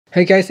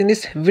Hey guys, in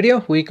this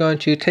video we're going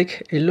to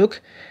take a look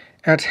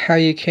at how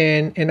you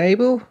can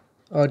enable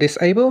or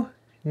disable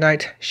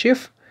night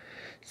shift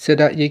so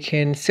that you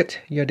can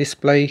set your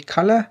display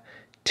color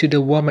to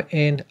the warmer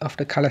end of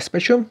the color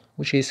spectrum,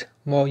 which is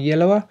more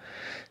yellower.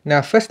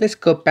 Now first let's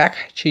go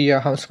back to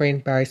your home screen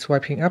by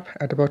swiping up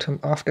at the bottom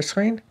of the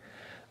screen.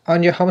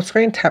 On your home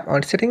screen, tap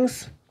on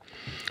settings.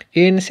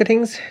 In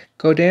settings,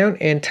 go down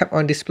and tap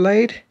on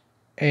displayed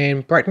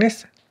and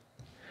brightness.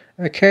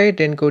 Okay,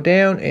 then go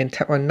down and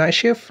tap on night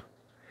shift.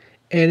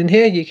 And in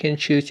here you can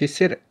choose to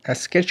set a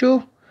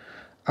schedule,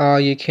 or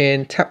you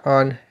can tap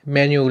on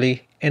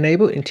manually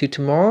enable into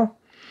tomorrow,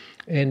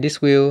 and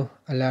this will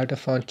allow the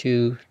phone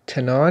to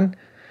turn on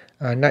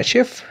night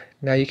shift.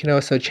 Now you can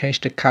also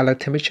change the color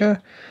temperature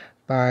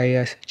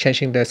by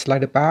changing the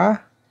slider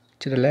bar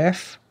to the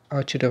left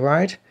or to the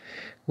right.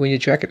 When you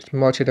drag it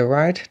more to the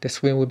right, the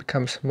screen will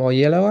become more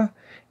yellower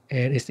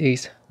and it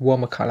is a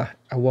warmer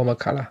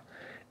color.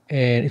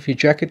 And if you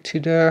drag it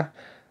to the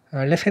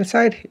left hand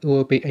side, it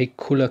will be a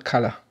cooler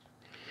color.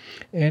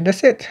 And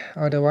that's it.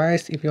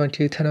 Otherwise, if you want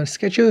to turn on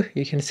schedule,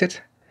 you can set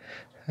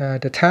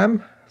the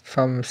time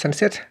from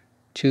sunset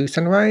to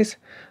sunrise,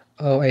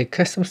 or a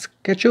custom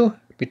schedule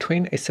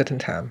between a certain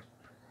time.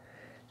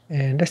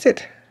 And that's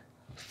it.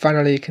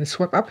 Finally, you can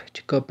swipe up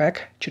to go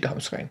back to the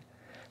home screen.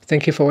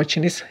 Thank you for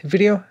watching this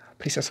video.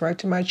 Please subscribe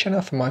to my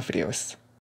channel for more videos.